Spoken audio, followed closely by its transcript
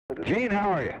Gene,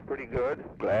 how are you? Pretty good.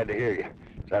 Glad to hear you.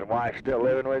 Is that wife still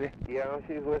living with you? Yeah,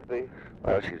 she's with me.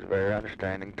 Well, she's a very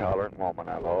understanding, tolerant woman.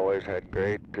 I've always had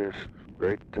great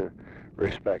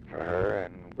respect for her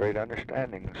and great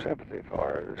understanding and sympathy for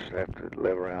her. Just have to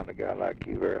live around a guy like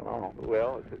you very long.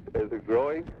 Well, is it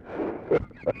growing?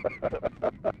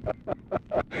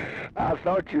 I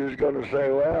thought you was going to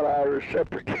say, well, I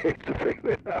reciprocate the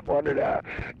feeling. I wondered how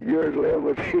yours live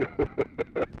with you.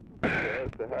 Yeah,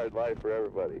 it's a hard life for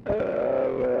everybody.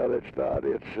 Well, it's not.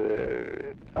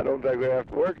 I don't think we have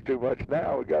to work too much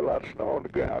now. We got a lot of snow on the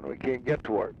ground. We can't get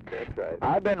to work. That's right.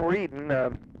 I've been reading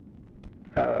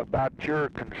about your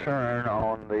concern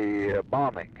on the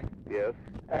bombing. Yes.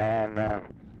 And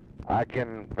I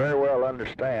can very well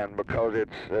understand because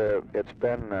it's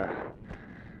been a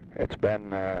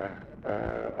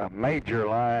major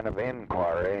line of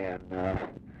inquiry and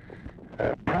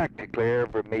practically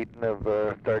every meeting of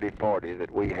 30-40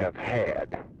 that we have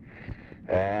had.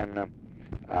 And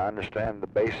I understand the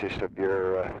basis of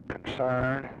your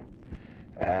concern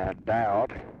and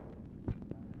doubt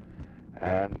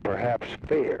and perhaps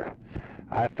fear.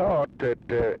 I thought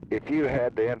that if you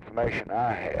had the information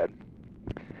I had,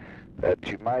 that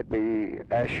you might be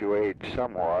assuaged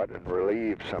somewhat and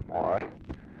relieved somewhat,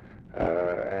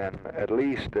 and at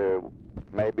least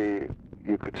maybe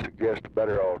you could suggest a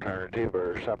better alternative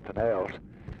or something else.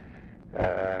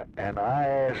 And I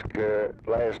asked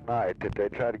last night that they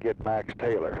try to get Max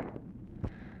Taylor,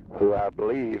 who I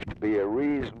believe to be a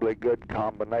reasonably good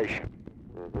combination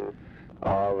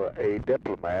of a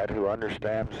diplomat who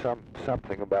understands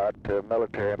something about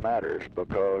military matters,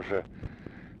 because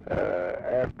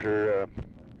after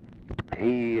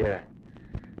he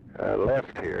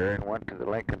left here and went to the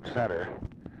Lincoln Center,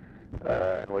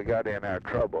 and we got in our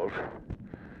troubles,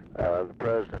 the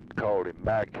president called him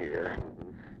back here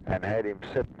and had him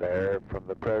sit there from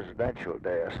the presidential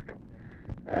desk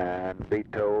and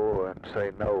veto and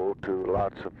say no to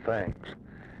lots of things.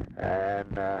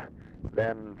 And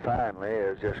then finally,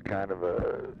 as just kind of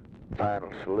a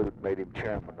final salute, made him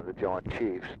chairman of the Joint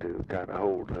Chiefs to kind of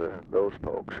hold those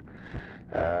folks.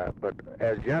 But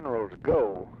as generals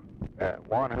go,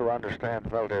 one who understands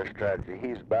military strategy,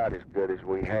 he's about as good as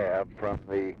we have from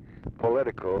the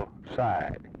political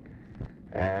side.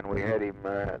 And we had him,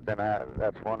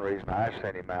 that's one reason I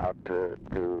sent him out to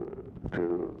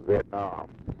Vietnam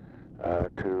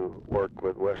to work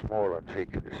with Westmoreland. He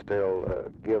could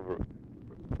still give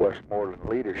Westmoreland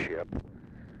leadership,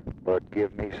 but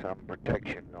give me some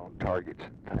protection on targets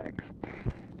and things.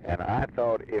 And I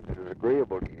thought if it was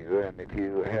agreeable to you, and if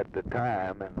you had the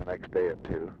time in the next day or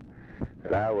two,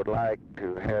 that I would like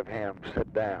to have him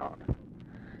sit down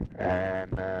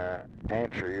and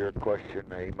answer your question.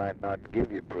 He might not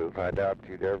give you proof. I doubt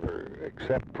you'd ever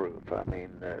accept proof. I mean,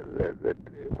 that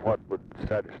what would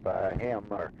satisfy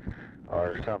him or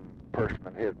some person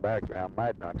of his background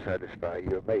might not satisfy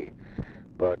you or me.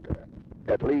 But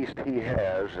at least he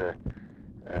has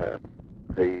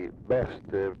the best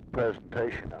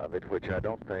presentation of it, which I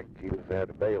don't think you've had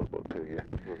available to you.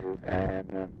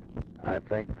 And I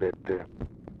think that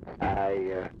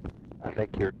I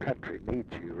think your country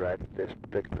needs you right at this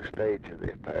particular stage of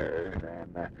the affairs,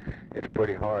 and it's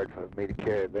pretty hard for me to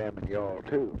carry them and y'all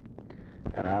too.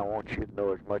 And I want you to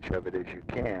know as much of it as you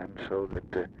can, so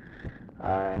that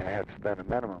I have to spend a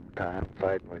minimum time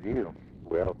fighting with you.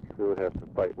 Well, we would have to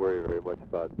worry very much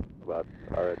about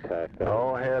our attack.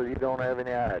 Oh, hell, you don't have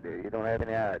any idea. You don't have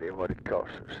any idea what it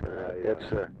costs us.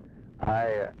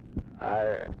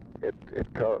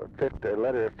 A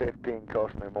letter of 15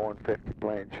 cost me more than 50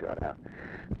 planes shot out.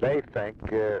 They think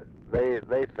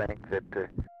they think that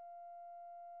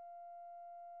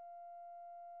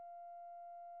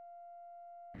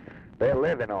they're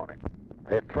living on it.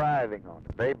 They're thriving on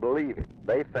it. They believe it.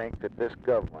 They think that this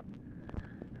government,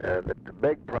 that the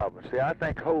big problem. See, I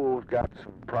think Ho's got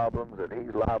some problems that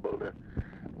he's liable to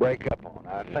break up on.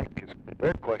 I think it's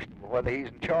very questionable whether he's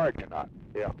in charge or not.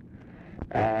 Yeah.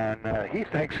 And he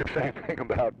thinks the same thing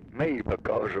about me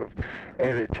because of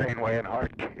Eddie Chainway and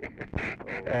Hartke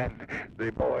and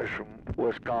the boys from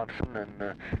Wisconsin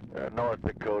and North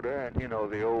Dakota and, you know,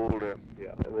 the old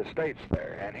the states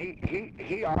there. And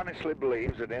he honestly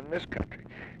believes that in this country,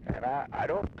 and I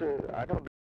don't